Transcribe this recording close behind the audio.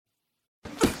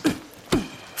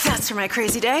That's for my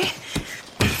crazy day.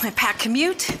 My packed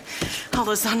commute, all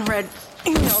those unread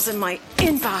emails in my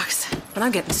inbox. But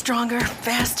I'm getting stronger,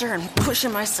 faster, and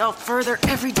pushing myself further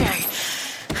every day.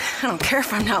 I don't care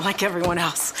if I'm not like everyone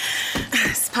else.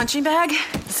 This punching bag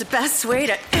is the best way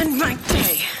to end my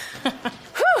day.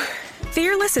 Whew.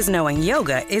 Fearless is knowing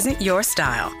yoga isn't your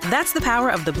style. That's the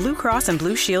power of the Blue Cross and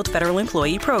Blue Shield Federal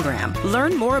Employee Program.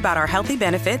 Learn more about our healthy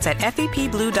benefits at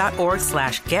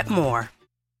fepblue.org/getmore.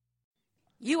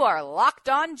 You are Locked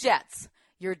On Jets,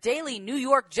 your daily New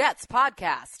York Jets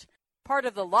podcast. Part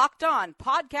of the Locked On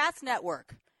Podcast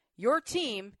Network, your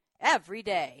team every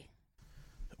day.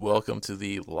 Welcome to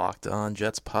the Locked On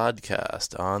Jets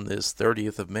podcast on this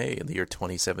 30th of May in the year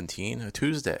 2017, a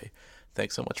Tuesday.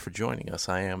 Thanks so much for joining us.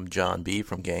 I am John B.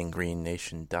 from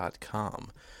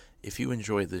GangreneNation.com. If you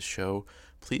enjoy this show,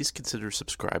 please consider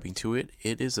subscribing to it.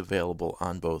 It is available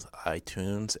on both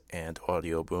iTunes and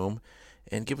Audio Boom,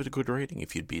 and give it a good rating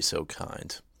if you'd be so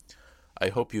kind. I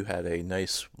hope you had a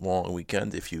nice long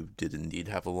weekend, if you did indeed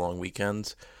have a long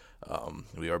weekend.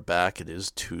 We are back. It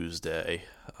is Tuesday.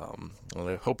 And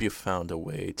I hope you found a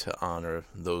way to honor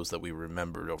those that we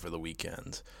remembered over the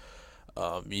weekend.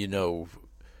 In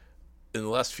the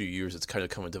last few years, it's kind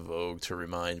of come into vogue to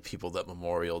remind people that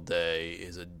Memorial Day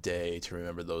is a day to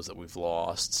remember those that we've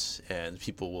lost. And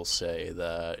people will say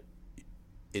that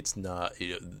it's not,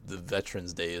 the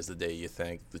Veterans Day is the day you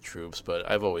thank the troops. But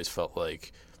I've always felt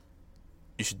like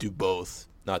you should do both,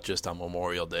 not just on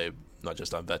Memorial Day, not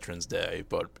just on Veterans Day,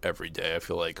 but every day. I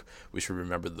feel like we should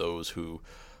remember those who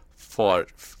fought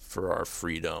for our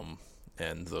freedom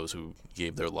and those who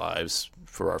gave their lives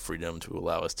for our freedom to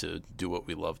allow us to do what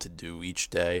we love to do each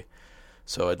day.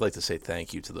 So I'd like to say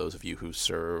thank you to those of you who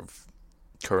serve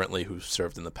currently, who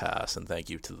served in the past, and thank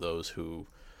you to those who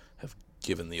have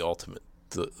given the ultimate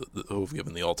who've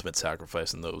given the ultimate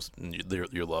sacrifice, and those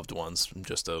your loved ones.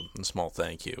 Just a small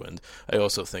thank you. And I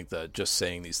also think that just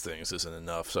saying these things isn't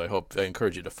enough. So I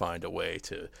encourage you to find a way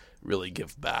to really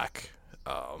give back.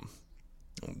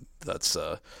 That's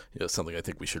something I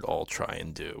think we should all try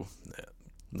and do,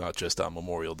 not just on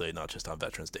Memorial Day, not just on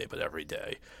Veterans Day, but every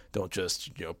day. Don't just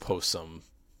post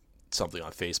something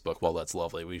on Facebook. Well, that's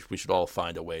lovely. We should all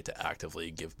find a way to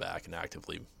actively give back and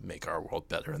actively make our world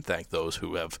better, and thank those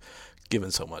who have given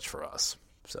so much for us.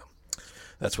 So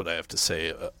that's what I have to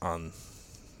say on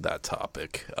that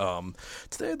topic.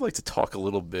 Today I'd like to talk a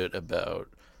little bit about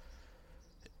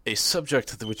a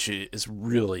subject which is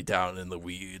really down in the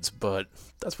weeds, but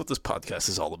that's what this podcast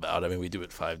is all about. I mean, we do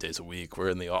it 5 days a week. We're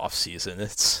in the off season.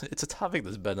 It's a topic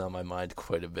that's been on my mind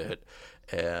quite a bit,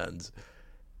 and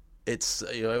it's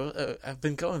I've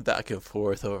been going back and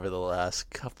forth over the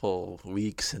last couple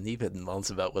weeks and even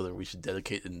months about whether we should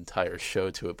dedicate an entire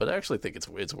show to it. But I actually think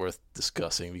it's worth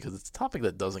discussing because it's a topic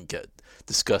that doesn't get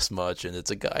discussed much, and it's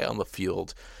a guy on the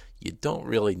field you don't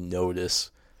really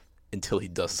notice until he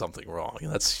does something wrong.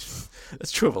 And that's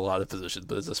true of a lot of positions,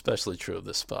 but it's especially true of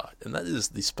this spot. And that is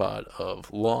the spot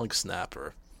of long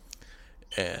snapper.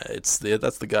 And that's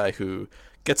the guy who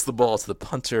gets the ball to the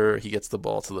punter, he gets the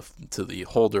ball to the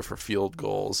holder for field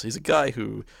goals. He's a guy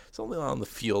who is only on the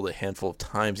field a handful of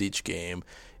times each game,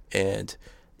 and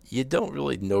you don't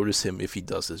really notice him if he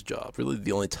does his job. Really,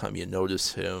 the only time you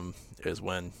notice him is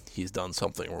when he's done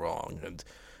something wrong. And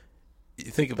you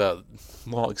think about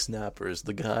long snappers,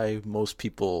 the guy most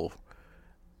people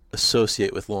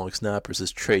associate with long snappers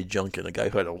is Trey Junkin, a guy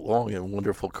who had a long and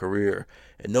wonderful career,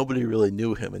 and nobody really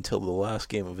knew him until the last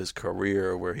game of his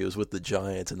career, where he was with the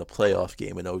Giants in the playoff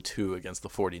game in 2002 against the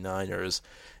 49ers,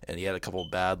 and he had a couple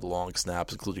bad long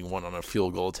snaps, including one on a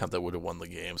field goal attempt that would have won the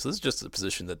game. So this is just a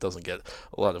position that doesn't get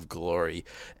a lot of glory,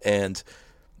 and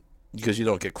because you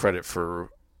don't get credit for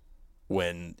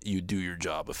when you do your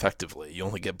job effectively. You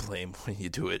only get blamed when you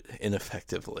do it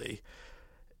ineffectively.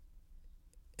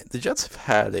 The Jets have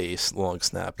had a long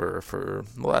snapper for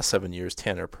the last 7 years,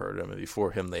 Tanner Purdom, and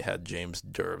before him they had James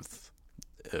Derth,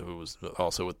 who was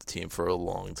also with the team for a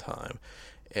long time.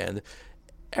 And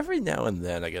every now and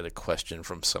then I get a question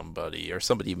from somebody, or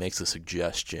somebody makes a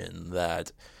suggestion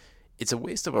that it's a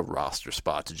waste of a roster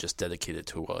spot to just dedicate it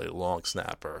to a long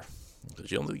snapper,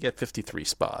 because you only get 53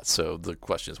 spots. So the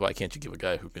question is, why can't you give a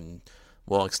guy who can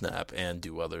long snap and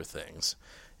do other things?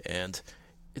 And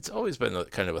it's always been a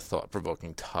kind of a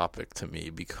thought-provoking topic to me,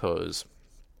 because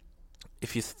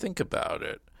if you think about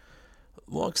it,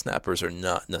 long snappers are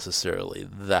not necessarily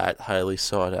that highly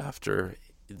sought after.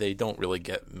 They don't really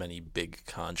get many big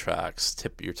contracts.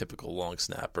 Your typical long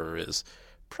snapper is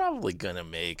probably going to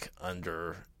make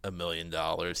under $1 million.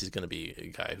 He's going to be a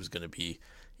guy who's going to be,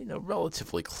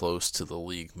 relatively close to the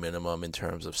league minimum in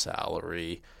terms of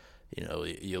salary.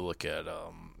 You look at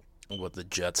what the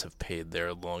Jets have paid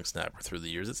their long snapper through the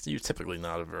years, it's typically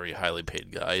not a very highly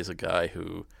paid guy. He's a guy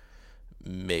who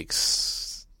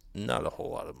makes not a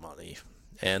whole lot of money.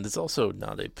 And it's also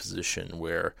not a position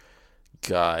where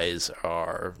guys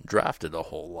are drafted a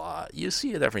whole lot. You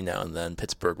see it every now and then.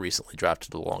 Pittsburgh recently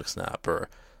drafted a long snapper.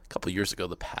 A couple of years ago,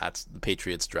 the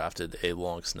Patriots drafted a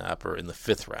long snapper in the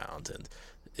 5th round, and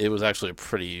it was actually a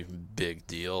pretty big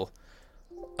deal.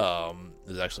 It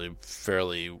was actually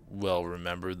fairly well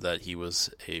remembered that he was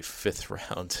a 5th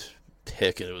round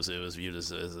pick, and it was viewed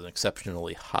as an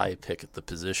exceptionally high pick at the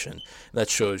position. And that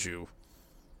shows you,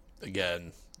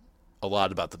 again, a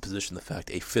lot about the position. The fact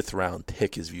a 5th round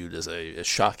pick is viewed as a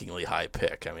shockingly high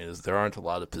pick. I mean, there aren't a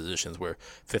lot of positions where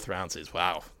 5th round says,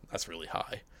 "Wow, that's really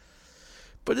high."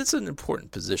 But it's an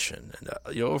important position,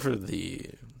 and over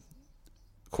the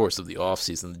course of the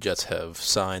offseason, the Jets have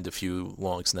signed a few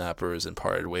long snappers and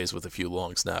parted ways with a few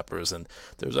long snappers, and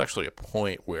there was actually a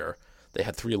point where they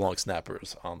had 3 long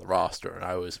snappers on the roster, and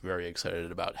I was very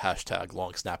excited about #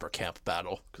 long snapper camp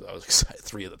battle, because I was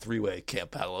excited 3-way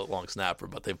camp battle at long snapper,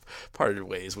 but they've parted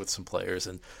ways with some players,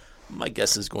 and my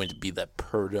guess is going to be that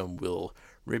Purdom will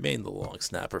remain the long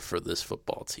snapper for this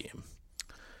football team.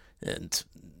 And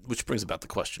which brings about the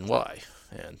question why,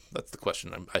 and that's the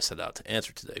question I set out to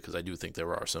answer today, because I do think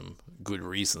there are some good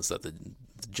reasons that the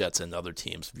Jets and other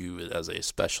teams view it as a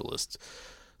specialist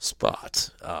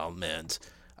spot, and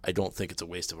I don't think it's a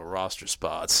waste of a roster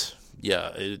spot.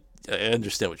 Yeah, I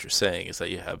understand what you're saying, is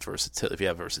that you have versatility. If you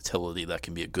have versatility, that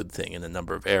can be a good thing in a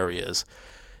number of areas,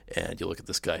 and you look at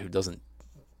this guy who doesn't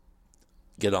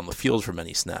get on the field for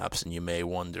many snaps, and you may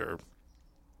wonder,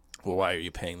 well, why are you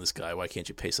paying this guy? Why can't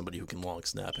you pay somebody who can long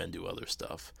snap and do other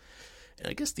stuff? And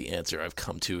I guess the answer I've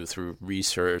come to through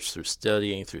research, through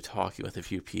studying, through talking with a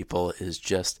few people is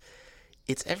just,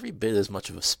 it's every bit as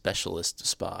much of a specialist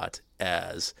spot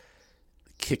as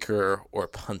kicker or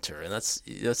punter. And that's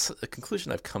a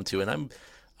conclusion I've come to. And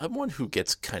I'm one who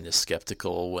gets kind of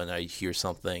skeptical when I hear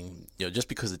something, just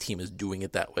because the team is doing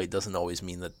it that way doesn't always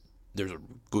mean that there's a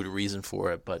good reason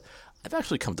for it. But I've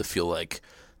actually come to feel like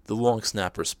the long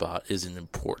snapper spot is an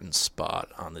important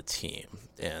spot on the team.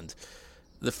 And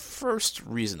the first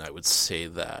reason I would say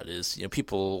that is,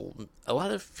 a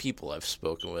lot of people I've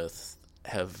spoken with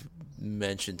have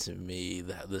mentioned to me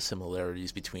that the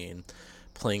similarities between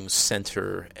playing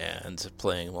center and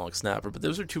playing long snapper, but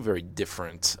those are two very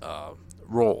different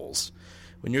roles.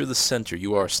 When you're the center,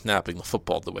 you are snapping the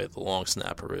football the way the long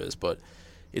snapper is, but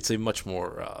it's a much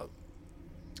more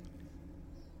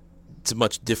it's a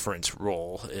much different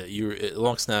role.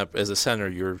 Long snap as a center,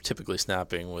 you're typically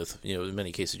snapping with, in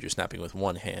many cases you're snapping with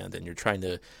one hand, and you're trying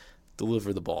to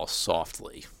deliver the ball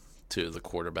softly to the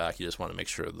quarterback. You just want to make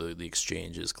sure the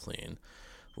exchange is clean.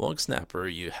 Long snapper,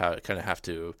 you kind of have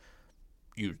to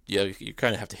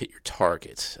hit your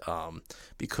target,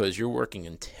 because you're working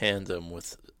in tandem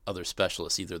with other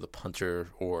specialists, either the punter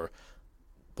or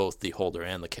both the holder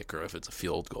and the kicker if it's a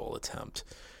field goal attempt.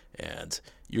 And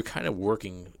you're kind of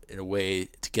working in a way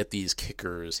to get these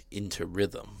kickers into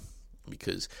rhythm,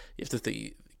 because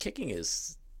kicking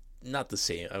is not the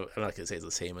same. I'm not going to say it's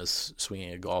the same as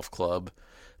swinging a golf club,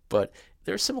 but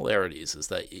there are similarities. Is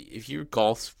that if your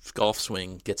golf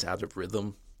swing gets out of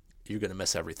rhythm, you're going to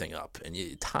mess everything up, and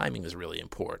timing is really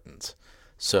important.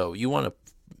 So you want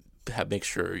to make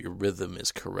sure your rhythm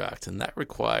is correct, and that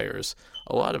requires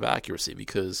a lot of accuracy,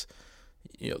 because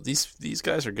these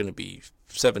guys are going to be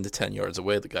 7 to 10 yards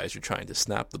away, the guys you're trying to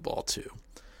snap the ball to.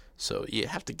 So you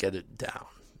have to get it down.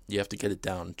 You have to get it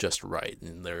down just right.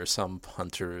 And there are some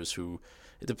punters who,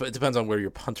 it depends on where your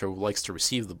punter likes to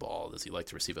receive the ball. Does he like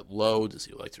to receive it low? Does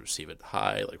he like to receive it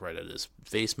high, like right at his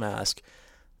face mask?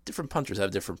 Different punters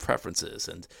have different preferences,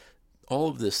 and all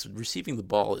of this, receiving the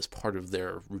ball is part of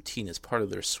their routine, is part of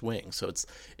their swing. So it's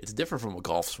different from a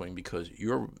golf swing, because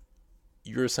you're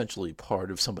essentially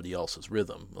part of somebody else's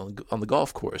rhythm. On the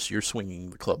golf course, you're swinging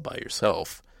the club by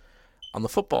yourself. On the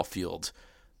football field,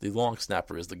 the long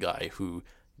snapper is the guy who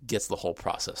gets the whole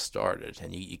process started,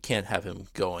 and you can't have him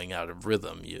going out of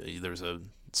rhythm. There's a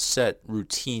set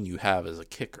routine you have as a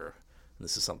kicker. And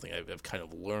this is something I've kind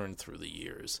of learned through the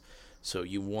years. So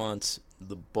you want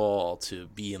the ball to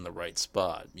be in the right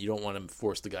spot. You don't want to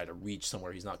force the guy to reach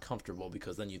somewhere he's not comfortable,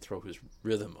 because then you throw his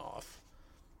rhythm off.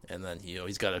 And then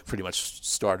he's got to pretty much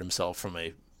start himself from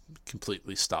a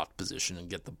completely stopped position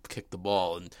and kick the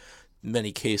ball. In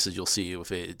many cases, you'll see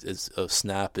if a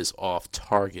snap is off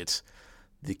target,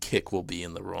 the kick will be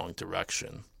in the wrong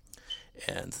direction.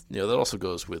 And that also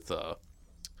goes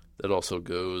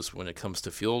when it comes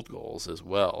to field goals as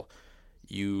well.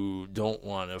 You don't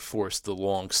want to force the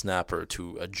long snapper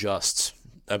to adjust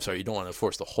you don't want to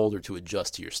force the holder to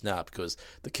adjust to your snap because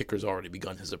the kicker's already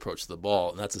begun his approach to the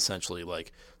ball, and that's essentially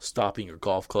like stopping your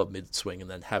golf club mid-swing and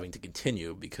then having to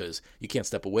continue because you can't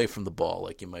step away from the ball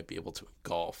like you might be able to in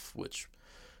golf, which,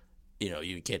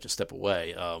 you can't just step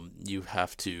away. You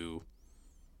have to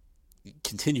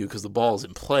continue because the ball is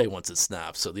in play once it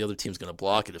snaps, so the other team's going to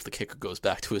block it if the kicker goes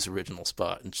back to his original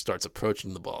spot and starts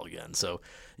approaching the ball again. So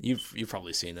you've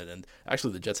probably seen it, and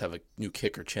actually the Jets have a new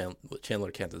kicker, Chandler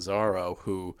Catanzaro,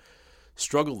 who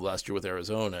struggled last year with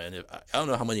Arizona, and I don't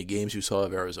know how many games you saw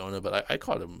of Arizona, but I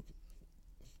caught him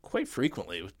quite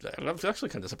frequently. I was actually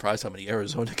kind of surprised how many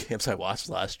Arizona games I watched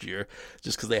last year,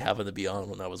 just because they happened to be on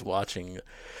when I was watching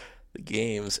the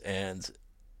games. And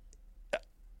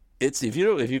it's if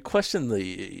you question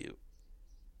the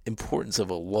importance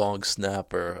of a long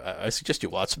snapper, I suggest you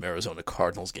watch some Arizona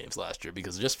Cardinals games last year,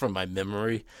 because just from my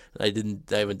memory, I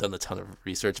haven't done a ton of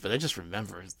research, but I just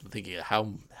remember thinking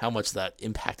how much that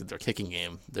impacted their kicking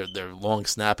game, their long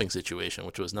snapping situation,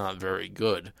 which was not very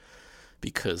good,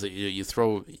 because you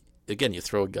throw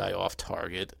a guy off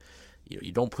target,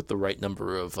 you don't put the right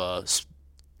number of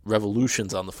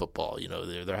revolutions on the football.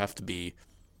 There have to be.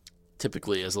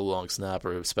 Typically, as a long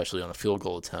snapper, especially on a field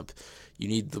goal attempt, you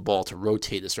need the ball to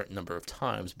rotate a certain number of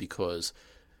times because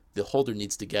the holder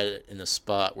needs to get it in a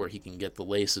spot where he can get the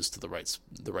laces to the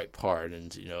right part.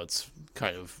 And it's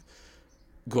kind of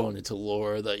going into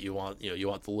lore that you want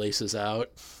the laces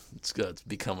out. It's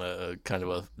become a kind of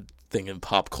a thing in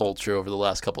pop culture over the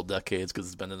last couple decades because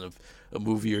it's been in a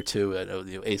movie or two.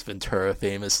 Ace Ventura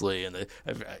famously, and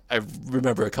I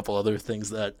remember a couple other things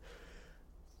that.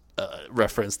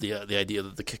 Reference the idea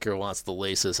that the kicker wants the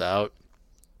laces out,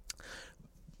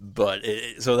 but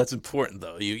so that's important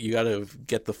though. You got to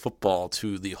get the football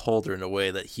to the holder in a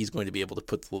way that he's going to be able to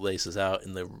put the laces out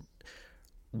in the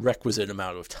requisite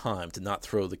amount of time to not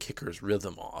throw the kicker's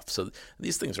rhythm off. So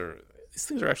these things are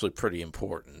actually pretty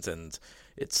important, and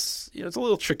it's it's a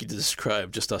little tricky to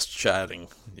describe just us chatting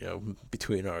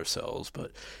between ourselves,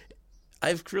 but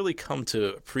I've really come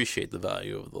to appreciate the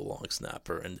value of the long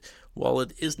snapper, and while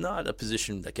it is not a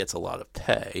position that gets a lot of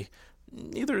pay,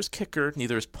 neither is kicker,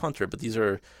 neither is punter, but these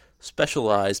are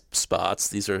specialized spots.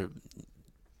 These are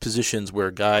positions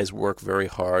where guys work very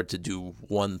hard to do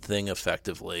one thing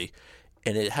effectively,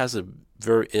 and it has a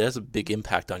big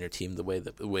impact on your team the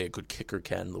way a good kicker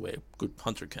can, the way a good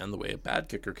punter can, the way a bad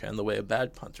kicker can, the way a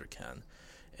bad punter can.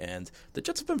 And the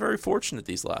Jets have been very fortunate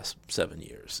these last 7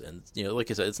 years. And, like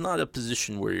I said, it's not a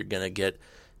position where you're going to get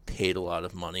paid a lot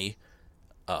of money.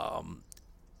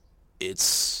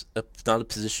 It's not a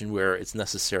position where it's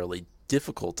necessarily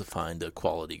difficult to find a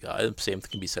quality guy. The same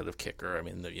thing can be said of kicker. I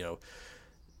mean,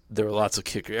 there are lots of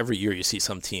kicker. Every year you see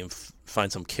some team sign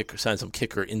some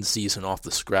kicker in season off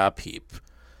the scrap heap,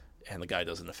 and the guy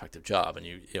does an effective job. And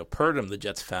Purdom, the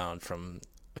Jets found from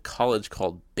a college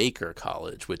called Baker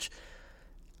College, which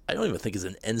I don't even think it's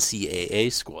an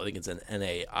NCAA school. I think it's an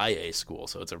NAIA school.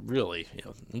 So it's a really,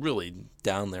 really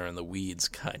down there in the weeds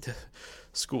kind of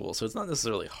school. So it's not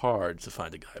necessarily hard to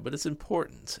find a guy, but it's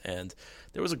important. And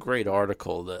there was a great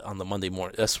article that on the Monday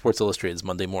morning, Sports Illustrated's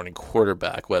Monday Morning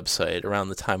Quarterback website around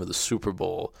the time of the Super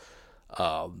Bowl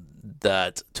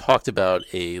that talked about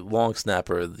a long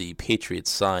snapper the Patriots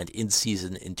signed in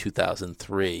season in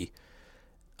 2003.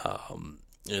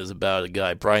 It was about a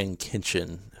guy, Brian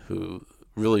Kinchin, who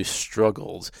really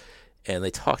struggled, and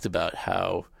they talked about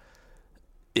how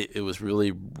it was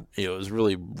really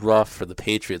rough for the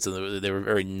Patriots, and they were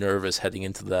very nervous heading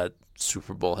into that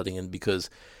Super Bowl, because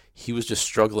he was just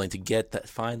struggling to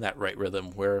find that right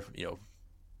rhythm where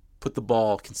put the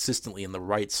ball consistently in the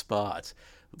right spot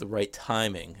with the right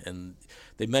timing. And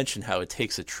they mentioned how it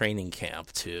takes a training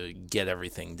camp to get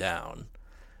everything down,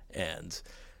 and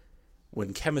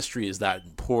when chemistry is that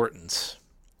important,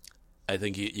 I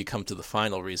think you come to the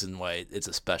final reason why it's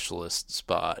a specialist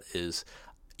spot is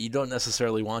you don't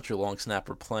necessarily want your long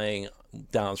snapper playing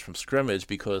downs from scrimmage,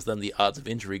 because then the odds of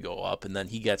injury go up, and then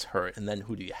he gets hurt, and then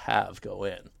who do you have go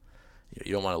in?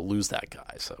 You don't want to lose that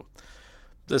guy. So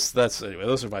anyway,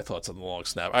 those are my thoughts on the long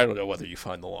snapper. I don't know whether you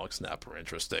find the long snapper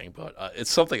interesting, but it's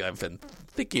something I've been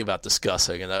thinking about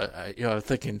discussing, and I'm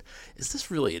thinking, is this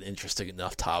really an interesting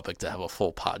enough topic to have a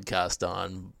full podcast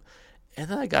on? And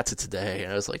then I got to today,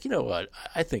 and I was like, you know what?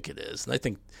 I think it is. And I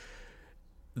think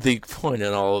the point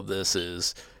in all of this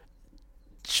is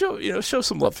show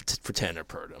some love for Tanner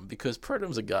Purdom, because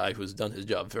Purdom's a guy who's done his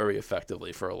job very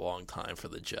effectively for a long time for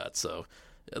the Jets. So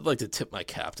I'd like to tip my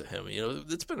cap to him.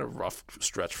 It's been a rough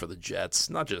stretch for the Jets,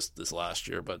 not just this last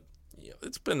year, but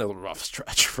it's been a rough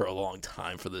stretch for a long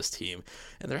time for this team.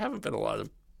 And there haven't been a lot of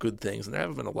good things, and there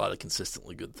haven't been a lot of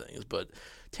consistently good things. But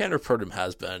Tanner Purdom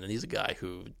has been, and he's a guy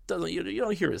who doesn't, you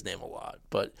don't hear his name a lot,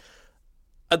 but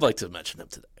I'd like to mention him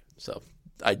today. So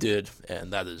I did,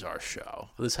 and that is our show.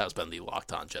 This has been the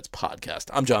Locked On Jets podcast.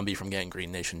 I'm John B. from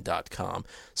GangGreenNation.com.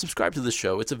 Subscribe to the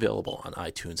show. It's available on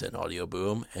iTunes and Audio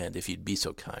Boom, and if you'd be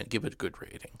so kind, give it a good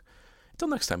rating. Until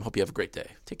next time, hope you have a great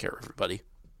day. Take care, everybody.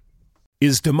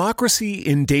 Is democracy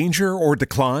in danger or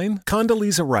decline?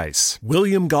 Condoleezza Rice,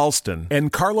 William Galston,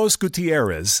 and Carlos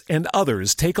Gutierrez and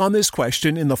others take on this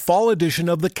question in the fall edition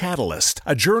of The Catalyst,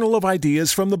 a journal of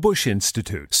ideas from the Bush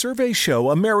Institute. Surveys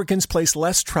show Americans place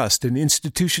less trust in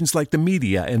institutions like the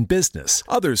media and business.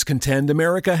 Others contend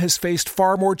America has faced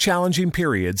far more challenging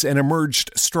periods and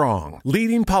emerged strong.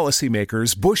 Leading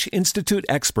policymakers, Bush Institute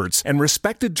experts, and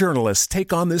respected journalists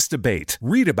take on this debate.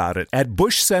 Read about it at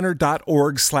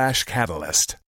bushcenter.org/catalyst.